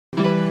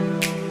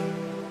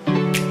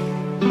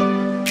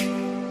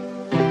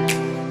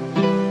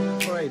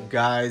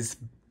guys,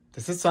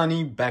 this is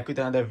Sunny back with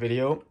another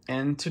video,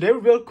 and today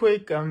real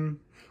quick I'm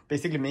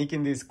basically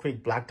making this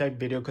quick black type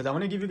video because I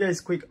want to give you guys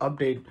a quick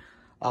update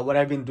what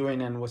I've been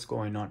doing and what's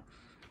going on.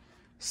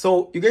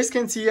 So you guys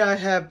can see I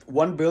have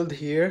one build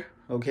here.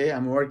 Okay,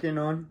 I'm working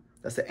on,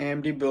 that's the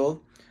AMD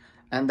build,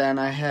 and then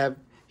I have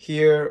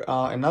here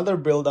another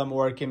build I'm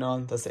working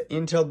on, that's the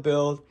Intel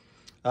build.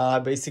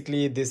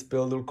 Basically this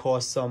build will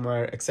cost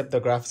somewhere, except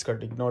the graphics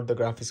card, ignore the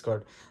graphics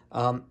card.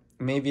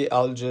 Maybe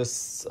I'll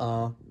just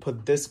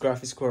put this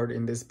graphics card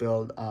in this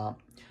build,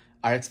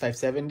 RX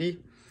 570.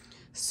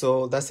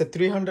 So that's a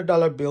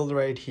 $300 build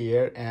right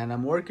here, and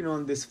I'm working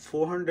on this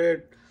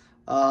 $450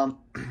 or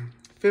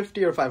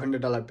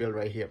 $500 build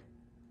right here.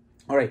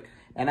 All right,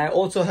 and I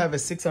also have a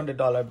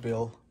 $600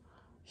 build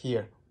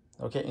here,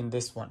 okay, in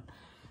this one.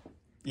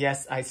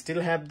 Yes, I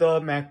still have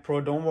the Mac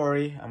Pro, don't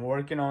worry, I'm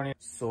working on it,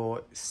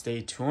 so stay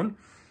tuned.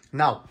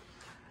 Now,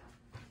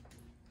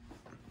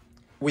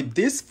 with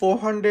this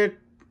 $400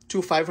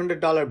 to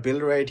 $500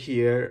 bill right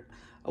here,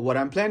 what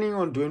I'm planning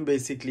on doing,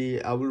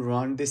 basically I will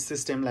run this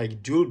system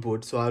like dual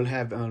boot. So I'll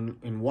have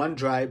in one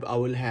drive I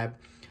will have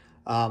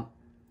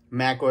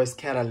macOS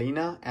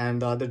Catalina,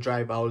 and the other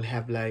drive I will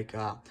have like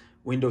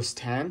Windows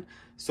 10.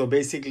 So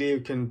basically you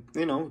can,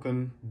 you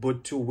can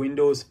boot to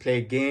Windows, play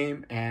a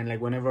game, and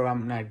like whenever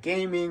I'm not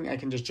gaming I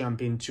can just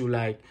jump into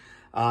like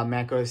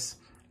macOS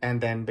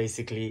and then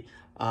basically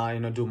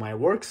do my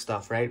work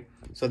stuff, right?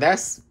 So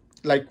that's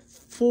like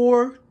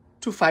 $400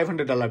 to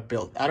 $500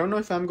 build. I don't know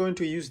if I'm going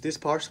to use this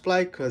power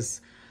supply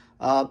because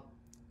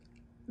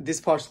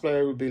this power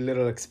supply will be a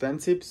little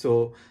expensive,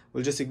 so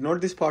we'll just ignore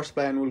this power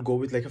supply and we'll go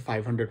with like a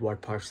 500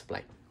 watt power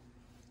supply.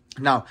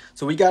 Now,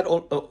 so we got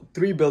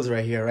three builds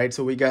right here, right?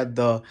 So we got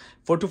the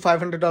 $400 to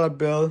 $500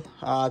 bill,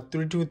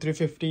 $300 to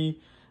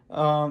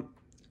 $350,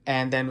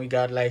 and then we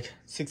got like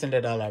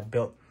 $600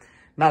 bill.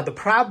 Now the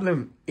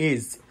problem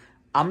is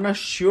I'm not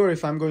sure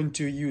if I'm going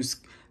to use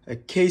a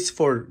case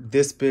for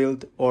this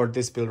build or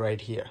this build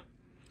right here,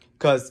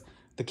 because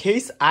the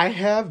case I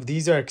have,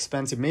 these are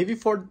expensive. Maybe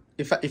for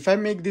if I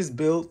make this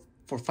build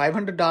for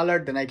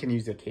 $500, then I can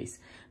use a case.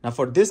 Now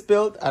for this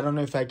build, I don't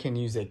know if I can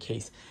use a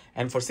case,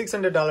 and for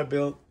 $600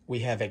 build we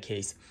have a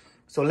case.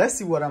 So let's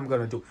see what I'm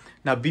gonna do.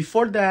 Now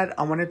before that,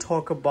 I want to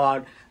talk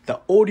about the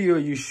audio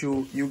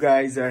issue you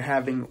guys are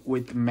having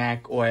with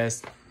Mac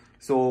OS.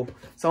 So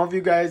some of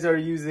you guys are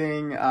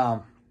using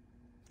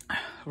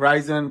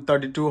Ryzen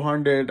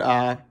 3200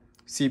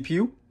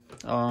 CPU.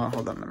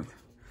 Hold on, let me.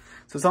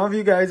 So some of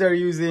you guys are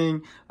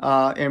using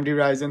AMD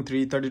Ryzen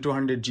 3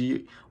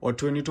 3200G or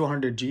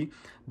 2200G,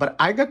 but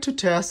I got to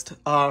test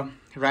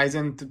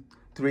Ryzen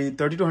 3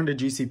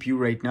 3200G CPU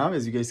right now,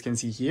 as you guys can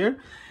see here,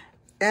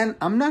 and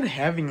I'm not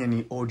having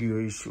any audio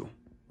issue.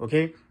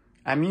 Okay,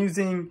 I'm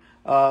using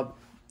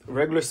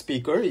regular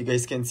speaker. You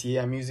guys can see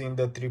I'm using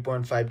the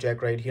 3.5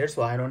 jack right here,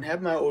 so I don't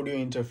have my audio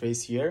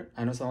interface here.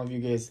 I know some of you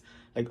guys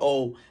like,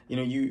 oh,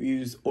 you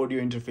use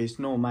audio interface.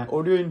 No, my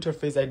audio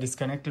interface, I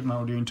disconnected my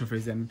audio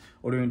interface, and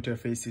audio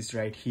interface is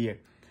right here,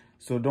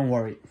 so don't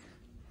worry.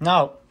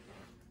 Now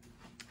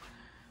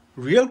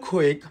real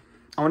quick,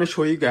 I want to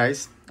show you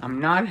guys I'm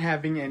not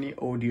having any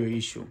audio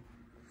issue.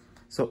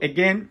 So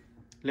again,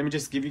 let me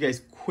just give you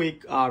guys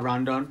quick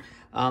rundown.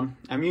 I'm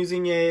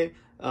using a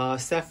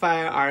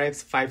Sapphire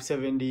RX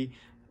 570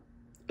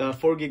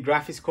 4 gig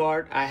graphics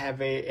card. I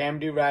have a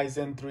AMD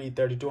Ryzen 3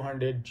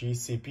 3200G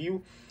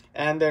CPU,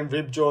 and then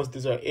Ripjaws,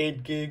 these are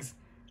 8 gigs.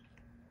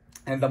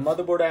 And the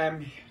motherboard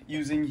I'm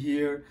using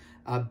here,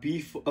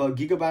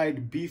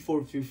 Gigabyte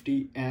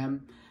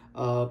B450M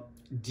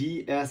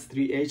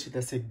DS3H.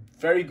 That's a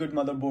very good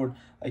motherboard.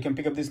 I can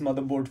pick up this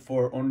motherboard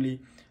for only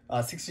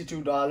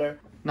 $62.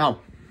 Now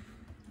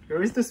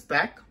here is the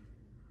spec,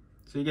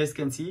 so you guys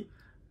can see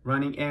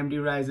running AMD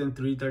Ryzen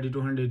 3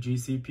 3200G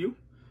CPU,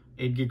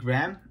 8 gig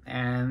RAM,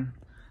 and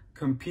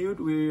compute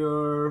we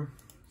are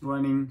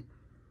running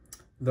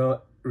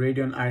the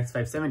Radeon RX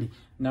 570.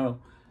 Now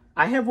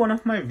I have one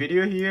of my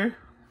video here,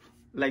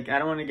 like I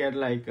don't want to get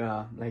like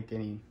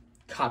any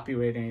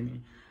copyright or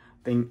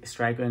anything,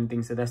 strike or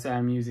anything, so that's why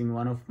I'm using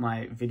one of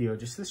my video,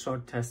 just a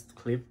short test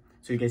clip,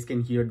 so you guys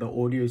can hear the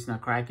audio is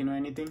not cracking or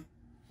anything.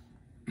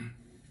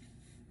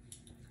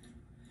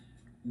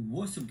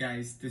 What's up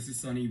guys, this is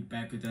Sunny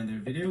back with another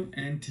video,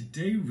 and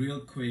today real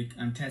quick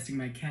I'm testing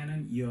my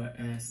Canon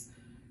EOS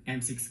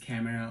M6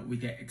 camera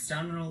with the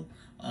external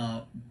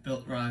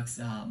built rocks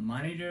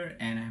monitor,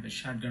 and I have a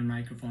shotgun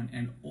microphone,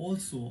 and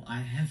also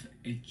I have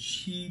a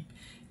cheap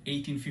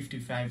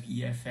 1855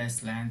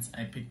 EFS lens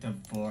I picked up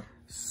for.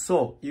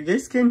 So you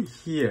guys can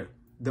hear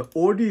the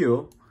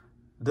audio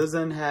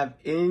doesn't have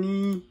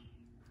any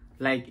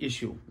like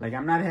issue, like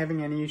I'm not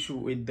having any issue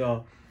with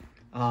the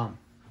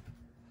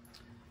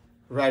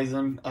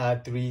Ryzen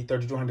 3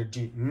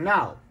 3200G.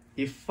 Now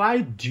if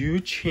I do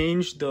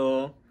change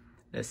the,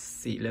 let's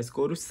see, let's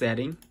go to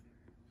setting,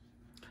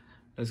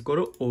 let's go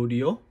to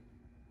audio,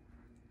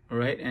 all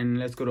right, and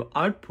let's go to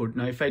output.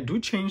 Now if I do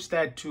change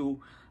that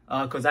to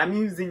because I'm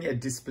using a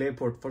display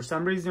port, for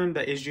some reason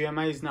the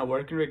HDMI is not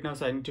working right now,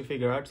 so I need to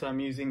figure out, so I'm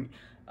using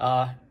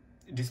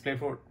display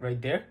port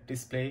right there,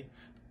 display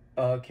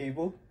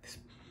cable.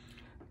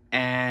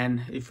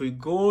 And if we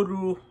go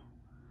to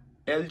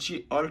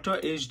LG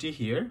Ultra HD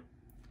here,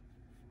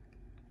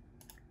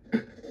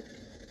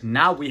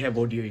 now we have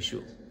audio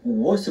issue.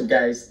 What's up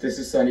guys, this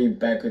is Sunny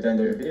back with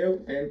another video,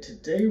 and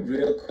today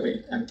real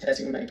quick I'm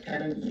testing my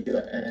Canon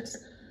EOS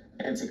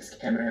M6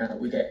 camera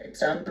with an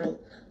example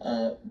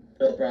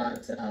built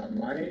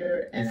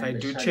monitor, and if I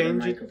do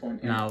change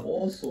it now,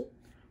 also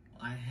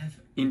I have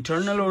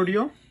internal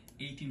audio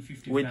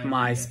with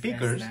my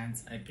speakers,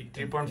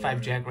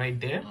 3.5 jack right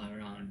there,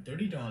 around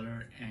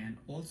 $30, and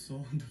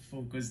also the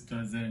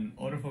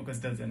autofocus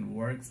doesn't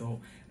work,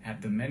 so I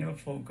have the manual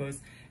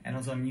focus, and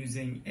also I'm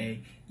using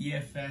a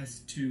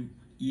EFS to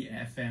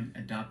EFM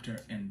adapter,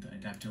 and the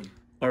adapter.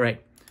 All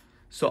right,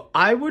 so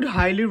I would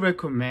highly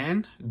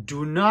recommend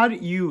do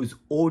not use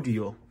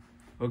audio,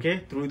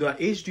 okay, through the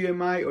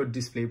HDMI or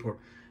DisplayPort.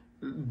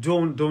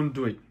 Don't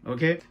do it,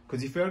 okay?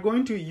 Because if you are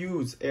going to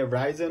use a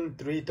Ryzen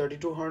 3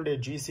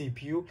 3200G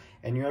CPU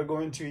and you are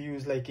going to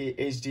use like a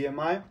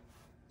HDMI,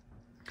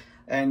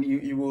 and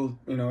you will,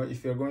 you know,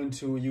 if you're going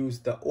to use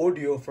the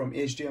audio from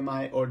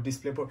HDMI or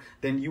DisplayPort,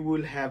 then you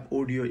will have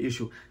audio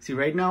issue. See,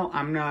 right now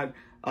I'm not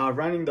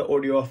running the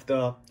audio of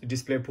the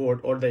DisplayPort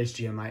or the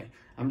HDMI.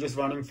 I'm just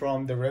running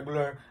from the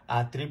regular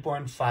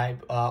 3.5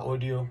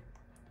 audio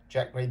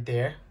jack right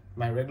there,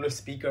 my regular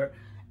speaker,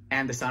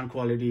 and the sound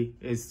quality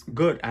is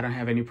good. I don't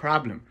have any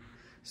problem.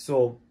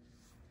 So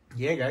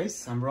yeah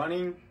guys, I'm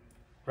running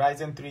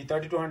Ryzen 3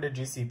 3200G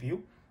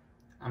CPU.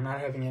 I'm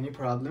not having any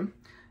problem,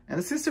 and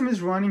the system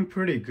is running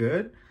pretty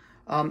good.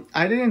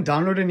 I didn't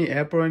download any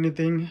app or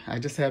anything. I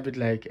just have it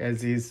like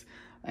as is.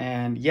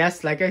 And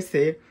yes, like I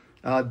say,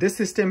 this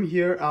system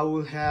here, I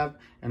will have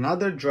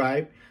another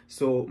drive,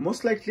 so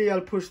most likely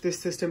I'll push this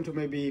system to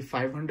maybe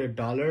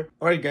 $500.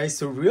 All right guys,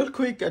 so real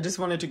quick, I just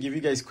wanted to give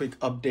you guys a quick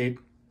update,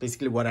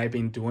 basically what I've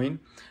been doing.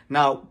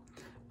 Now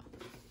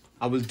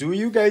I will do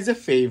you guys a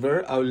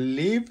favor, I'll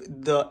leave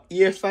the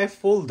EFI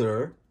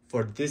folder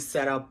for this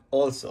setup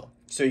also,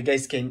 so you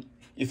guys can,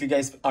 if you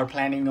guys are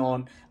planning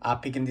on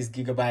picking this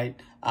Gigabyte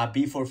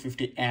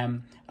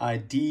B450M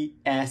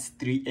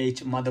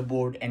DS3H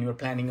motherboard, and you're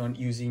planning on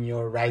using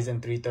your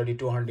Ryzen 3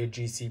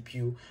 3200G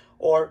CPU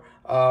or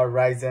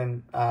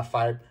Ryzen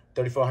 5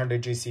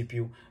 3400G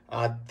CPU,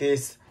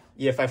 this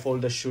EFI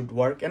folder should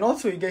work. And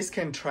also you guys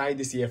can try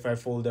this EFI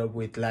folder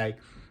with like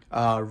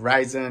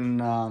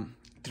Ryzen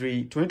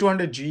 3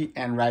 2200G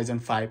and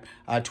Ryzen 5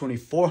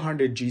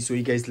 2400G, so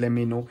you guys let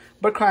me know.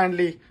 But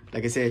currently,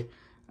 like I say,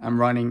 I'm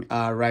running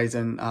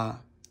Ryzen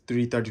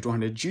 3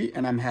 3200G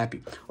and I'm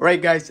happy. All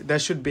right guys,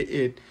 that should be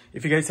it.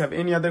 If you guys have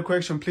any other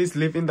question, please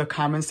leave in the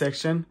comment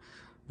section.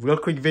 Real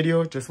quick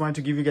video, just wanted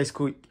to give you guys a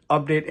quick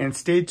update, and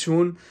stay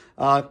tuned.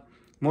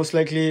 Most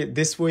likely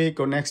this week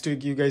or next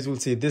week you guys will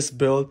see this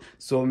build,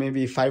 so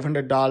maybe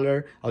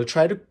 $500. I'll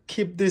try to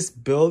keep this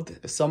build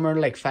somewhere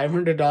like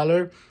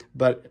 $500,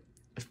 but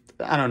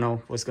I don't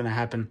know what's gonna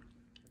happen.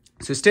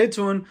 So stay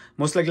tuned.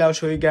 Most likely I'll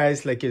show you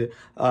guys like a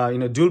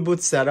dual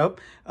boot setup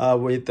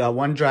with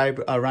one drive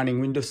running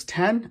Windows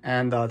 10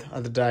 and the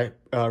other drive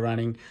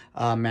running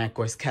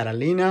macOS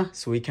Catalina,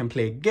 so we can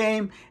play a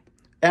game,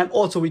 and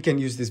also we can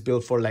use this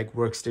build for like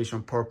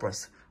workstation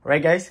purpose. All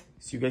right guys,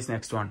 see you guys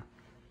next one.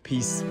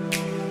 Peace.